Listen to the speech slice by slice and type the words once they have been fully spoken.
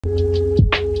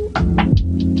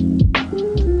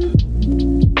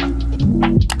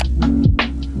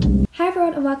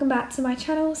and welcome back to my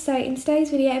channel. So in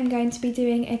today's video I'm going to be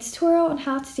doing a tutorial on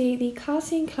how to do the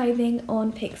cartoon clothing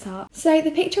on PicSart. So the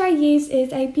picture I use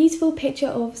is a beautiful picture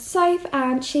of Soph,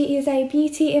 and she is a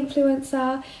beauty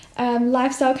influencer,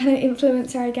 lifestyle kind of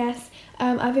influencer I guess.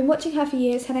 I've been watching her for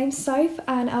years. Her name's Soph,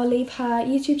 and I'll leave her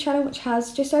YouTube channel which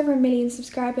has just over 1 million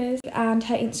subscribers and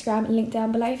her Instagram linked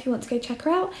down below if you want to go check her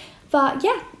out. But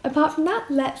yeah, apart from that,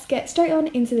 let's get straight on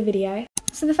into the video.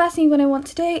 So the first thing you're going to want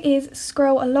to do is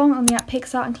scroll along on the app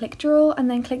PicSart and click draw,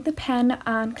 and then click the pen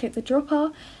and click the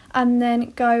dropper, and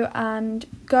then go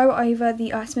over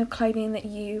the item of clothing that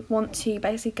you want to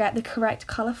basically get the correct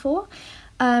colour for.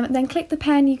 Then click the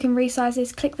pen, you can resize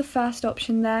this, click the first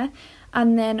option there,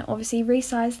 and then obviously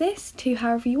resize this to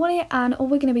however you want it. And all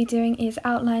we're going to be doing is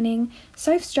outlining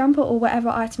Soph's jumper or whatever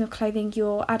item of clothing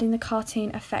you're adding the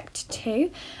cartoon effect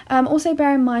to. Also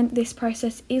bear in mind this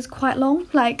process is quite long,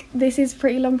 like this is a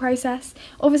pretty long process.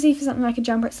 Obviously for something like a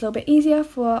jumper it's a little bit easier.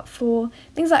 For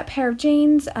things like a pair of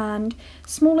jeans and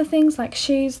smaller things like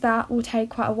shoes, that will take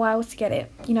quite a while to get it,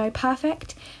 you know,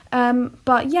 perfect.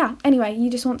 But yeah, anyway, you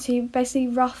just want to basically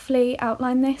roughly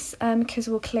outline this because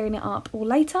we're clearing it up all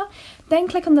later. Then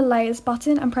click on the layers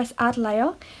button and press add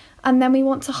layer, and then we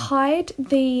want to hide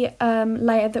the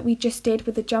layer that we just did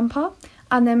with the jumper,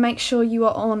 and then make sure you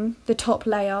are on the top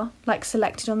layer, like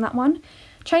selected on that one.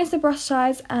 Change the brush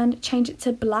size and change it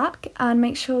to black, and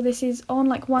make sure this is on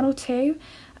like 1 or 2,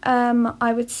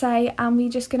 I would say, and we're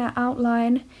just going to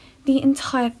outline the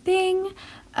entire thing.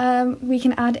 We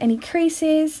can add any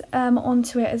creases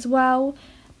onto it as well,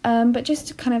 but just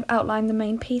to kind of outline the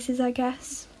main pieces I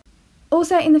guess.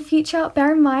 Also in the future,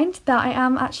 bear in mind that I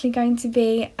am actually going to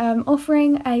be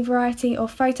offering a variety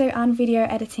of photo and video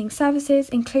editing services,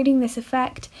 including this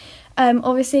effect.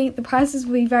 Obviously the prices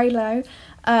will be very low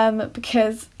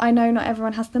because I know not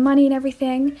everyone has the money and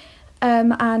everything.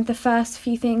 And the first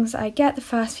few things I get, the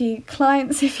first few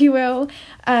clients if you will,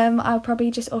 I'll probably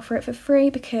just offer it for free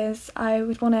because I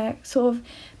would want to sort of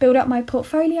build up my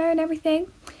portfolio and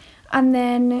everything. And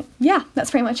then yeah,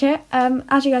 that's pretty much it.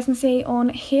 As you guys can see on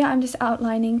here, I'm just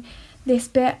outlining this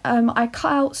bit. I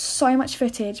cut out so much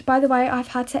footage. By the way, I've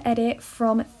had to edit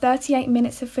from 38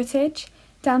 minutes of footage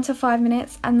down to 5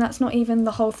 minutes, and that's not even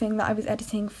the whole thing that I was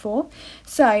editing for.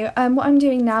 So what I'm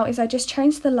doing now is I just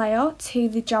changed the layer to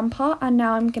the jumper, and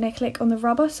now I'm going to click on the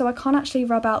rubber, so I can't actually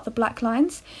rub out the black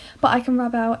lines, but I can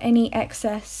rub out any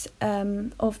excess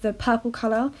of the purple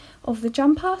colour of the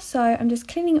jumper. So I'm just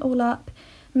cleaning it all up,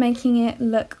 making it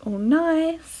look all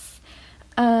nice.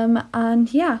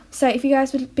 And yeah, so if you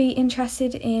guys would be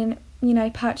interested in, you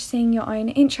know, purchasing your own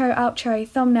intro, outro,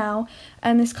 thumbnail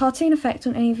and this cartoon effect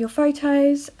on any of your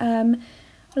photos,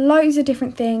 loads of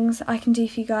different things I can do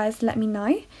for you guys, let me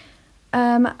know.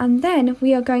 And then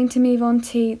we are going to move on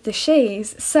to the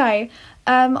shoes. So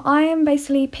I am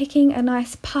basically picking a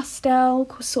nice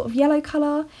pastel sort of yellow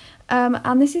colour,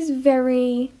 and this is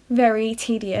very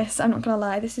tedious, I'm not gonna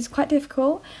lie, this is quite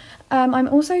difficult. I'm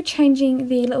also changing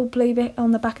the little blue bit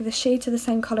on the back of the shoe to the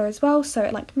same colour as well, so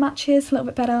it like matches a little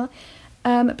bit better.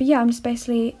 But yeah, I'm just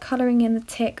basically colouring in the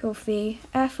tick of the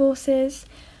Air Forces,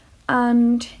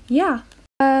 and yeah.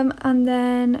 And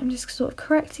then I'm just sort of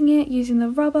correcting it using the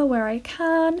rubber where I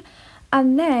can,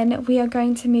 and then we are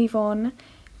going to move on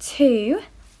to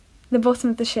the bottom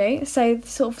of the shoe, so the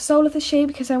sort of sole of the shoe,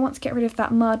 because I want to get rid of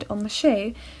that mud on the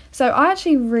shoe. So I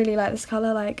actually really like this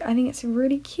colour, like I think it's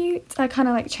really cute. I kind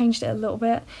of like changed it a little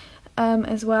bit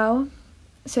as well,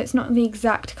 so it's not the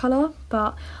exact colour,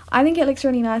 but I think it looks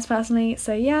really nice personally.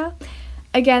 So yeah,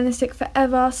 again, this took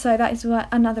forever, so that is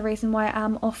another reason why I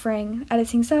am offering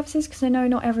editing services, because I know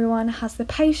not everyone has the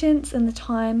patience and the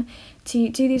time to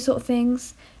do these sort of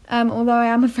things. Although I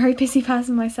am a very busy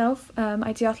person myself,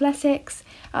 I do athletics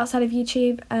outside of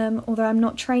YouTube, although I'm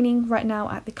not training right now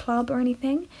at the club or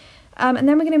anything. And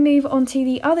then we're going to move on to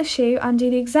the other shoe and do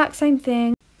the exact same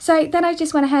thing. So then I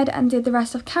just went ahead and did the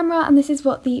rest off camera, and this is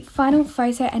what the final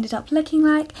photo ended up looking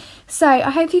like. So I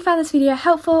hope you found this video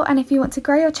helpful, and if you want to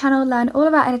grow your channel, learn all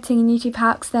about editing and YouTube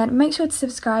hacks, then make sure to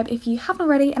subscribe if you haven't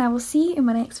already, and I will see you in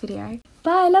my next video.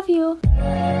 Bye, I love you!